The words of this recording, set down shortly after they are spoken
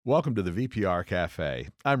Welcome to the VPR Cafe.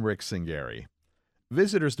 I'm Rick Singari.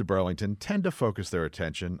 Visitors to Burlington tend to focus their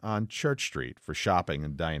attention on Church Street for shopping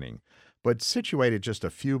and dining, but situated just a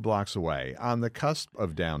few blocks away on the cusp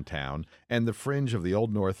of downtown and the fringe of the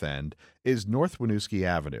Old North End is North Winooski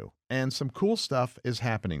Avenue, and some cool stuff is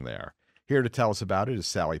happening there. Here to tell us about it is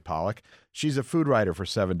Sally Pollock. She's a food writer for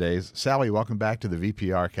 7 Days. Sally, welcome back to the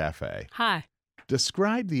VPR Cafe. Hi.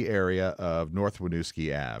 Describe the area of North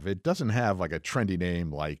Winooski Ave. It doesn't have like a trendy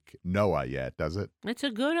name like Noah yet, does it? It's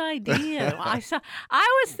a good idea.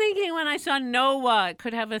 I was thinking when I saw Noah, it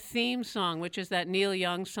could have a theme song, which is that Neil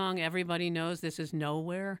Young song, Everybody Knows This Is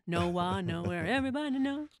Nowhere. Noah, nowhere, everybody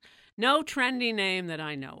knows. No trendy name that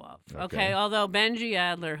I know of. Okay. Although Benji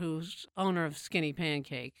Adler, who's owner of Skinny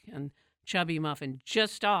Pancake and Chubby Muffin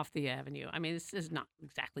just off the avenue. I mean, this is not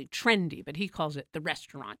exactly trendy, but he calls it the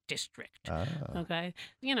restaurant district. Okay.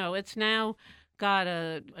 You know, it's now got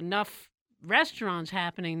enough restaurants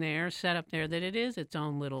happening there, set up there, that it is its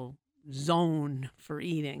own little zone for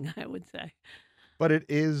eating, I would say. But it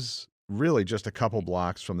is really just a couple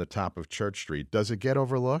blocks from the top of Church Street. Does it get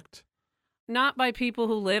overlooked? Not by people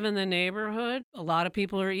who live in the neighborhood. A lot of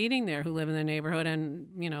people are eating there who live in the neighborhood. And,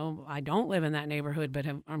 you know, I don't live in that neighborhood, but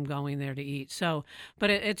I'm going there to eat. So, but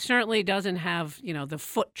it certainly doesn't have, you know, the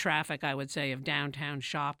foot traffic, I would say, of downtown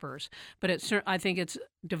shoppers. But I think it's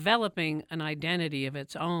developing an identity of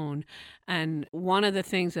its own. And one of the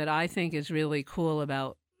things that I think is really cool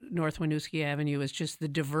about North Winooski Avenue is just the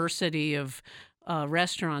diversity of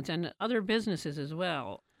restaurants and other businesses as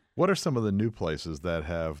well. What are some of the new places that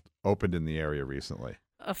have opened in the area recently?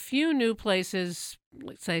 A few new places,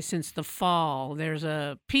 let's say since the fall. There's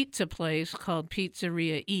a pizza place called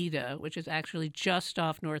Pizzeria Ida, which is actually just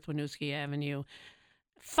off North Winooski Avenue.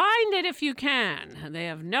 Find it if you can. They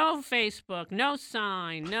have no Facebook, no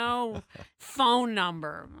sign, no phone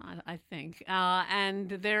number, I think. And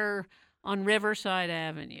they're on Riverside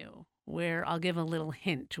Avenue, where I'll give a little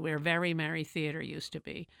hint, where Very Merry Theater used to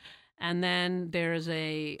be. And then there's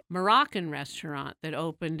a Moroccan restaurant that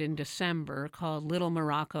opened in December called Little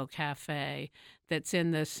Morocco Cafe that's in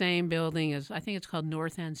the same building as, I think it's called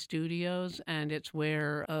North End Studios, and it's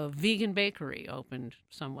where a vegan bakery opened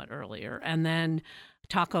somewhat earlier. And then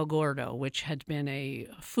Taco Gordo, which had been a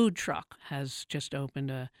food truck, has just opened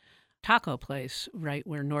a taco place right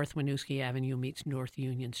where North Winooski Avenue meets North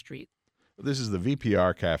Union Street. This is the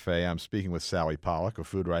VPR Cafe. I'm speaking with Sally Pollock, a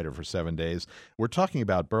food writer for 7 Days. We're talking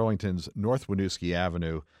about Burlington's North Winooski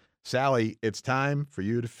Avenue. Sally, it's time for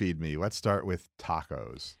you to feed me. Let's start with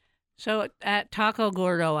tacos. So at Taco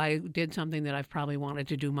Gordo, I did something that I've probably wanted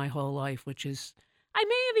to do my whole life, which is, I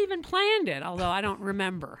may have even planned it, although I don't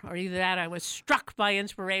remember. Or either that, I was struck by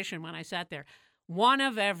inspiration when I sat there. One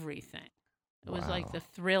of everything. It was like the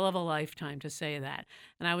thrill of a lifetime to say that.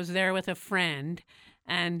 And I was there with a friend,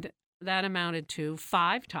 and that amounted to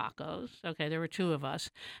 5 tacos. Okay, there were 2 of us.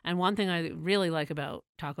 And one thing I really like about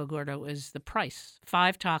Taco Gordo is the price.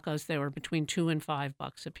 5 tacos, they were between $2 and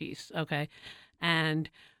 $5 a piece. Okay, and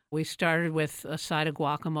we started with a side of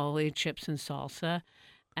guacamole, chips, and salsa,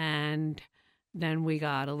 and then we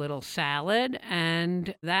got a little salad.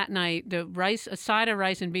 And that night, a side of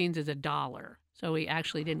rice and beans is $1. So we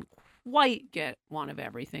actually didn't quite get one of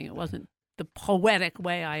everything. It wasn't the poetic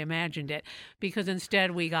way I imagined it, because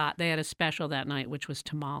instead they had a special that night, which was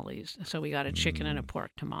tamales. So we got a chicken and a pork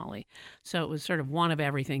tamale. So it was sort of one of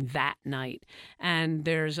everything that night. And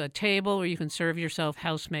there's a table where you can serve yourself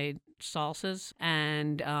house-made salsas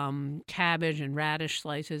and cabbage and radish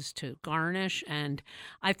slices to garnish. And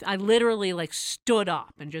I literally stood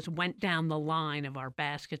up and just went down the line of our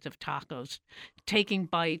baskets of tacos, taking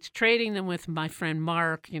bites, trading them with my friend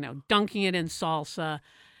Mark, dunking it in salsa.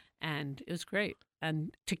 And it was great.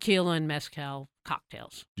 And tequila and mezcal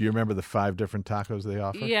cocktails. Do you remember the 5 different tacos they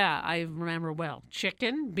offer? Yeah, I remember well.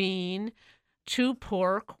 Chicken, bean, 2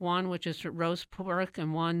 pork, one which is roast pork,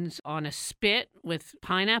 and one's on a spit with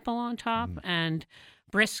pineapple on top, and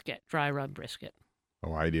brisket, dry rub brisket.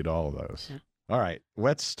 Oh, I'd eat all of those. Yeah. All right,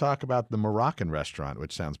 let's talk about the Moroccan restaurant,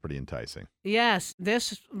 which sounds pretty enticing. Yes,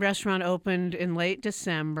 this restaurant opened in late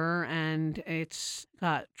December, and it's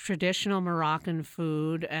got traditional Moroccan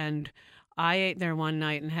food. And I ate there one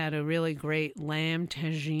night and had a really great lamb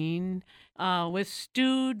tagine with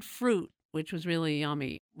stewed fruit, which was really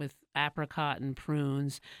yummy, with apricot and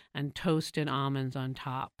prunes and toasted almonds on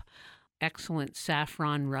top. Excellent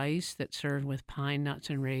saffron rice that's served with pine nuts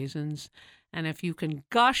and raisins. And if you can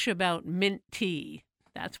gush about mint tea,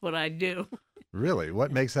 that's what I do. Really?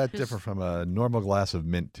 What makes that different from a normal glass of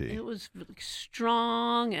mint tea? It was really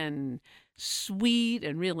strong and sweet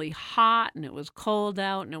and really hot, and it was cold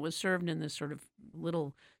out, and it was served in this sort of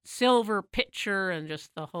little silver pitcher, and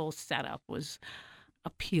just the whole setup was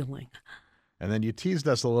appealing. And then you teased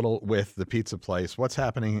us a little with the pizza place. What's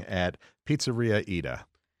happening at Pizzeria Ida?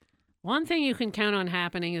 One thing you can count on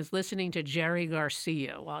happening is listening to Jerry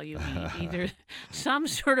Garcia while you eat. Either some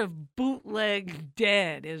sort of bootleg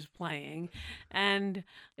Dead is playing. And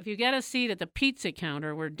if you get a seat at the pizza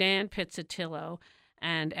counter where Dan Pizzatillo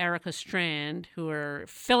and Erica Strand, who are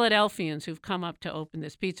Philadelphians who've come up to open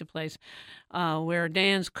this pizza place, where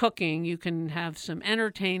Dan's cooking, you can have some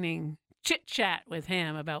entertaining chit-chat with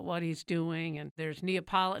him about what he's doing. And there's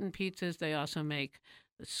Neapolitan pizzas. They also make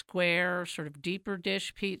the square, sort of deeper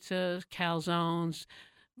dish pizzas, calzones,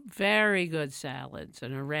 very good salads,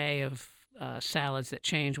 an array of salads that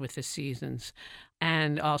change with the seasons,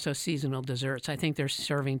 and also seasonal desserts. I think they're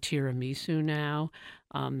serving tiramisu now.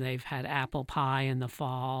 They've had apple pie in the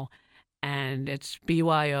fall, and it's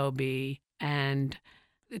BYOB, and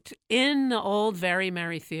it's in the old Very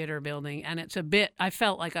Merry Theater building, and it's a bit, I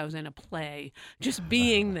felt like I was in a play, just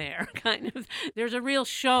being there, kind of. There's a real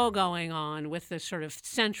show going on with the sort of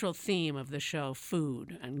central theme of the show,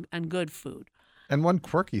 food and good food. And one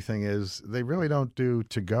quirky thing is they really don't do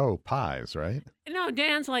to-go pies, right? No,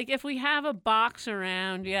 Dan's like, if we have a box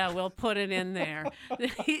around, yeah, we'll put it in there.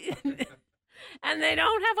 And they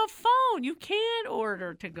don't have a phone. You can't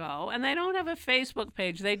order to go. And they don't have a Facebook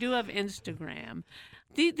page. They do have Instagram.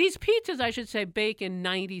 These pizzas, I should say, bake in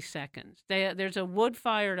 90 seconds. There's a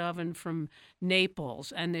wood-fired oven from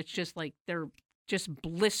Naples, and it's just like they're just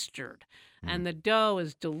blistered. And the dough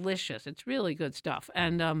is delicious. It's really good stuff.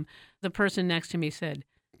 And the person next to me said,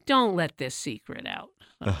 don't let this secret out.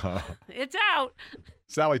 It's out.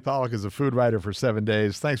 Sally Pollack is a food writer for 7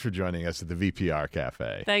 Days. Thanks for joining us at the VPR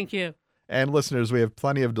Cafe. Thank you. And listeners, we have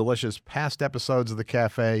plenty of delicious past episodes of the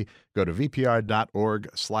cafe. Go to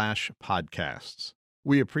vpr.org/podcasts.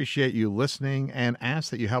 We appreciate you listening and ask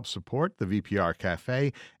that you help support the VPR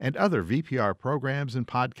Cafe and other VPR programs and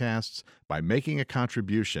podcasts by making a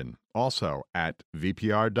contribution, also at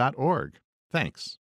vpr.org. Thanks.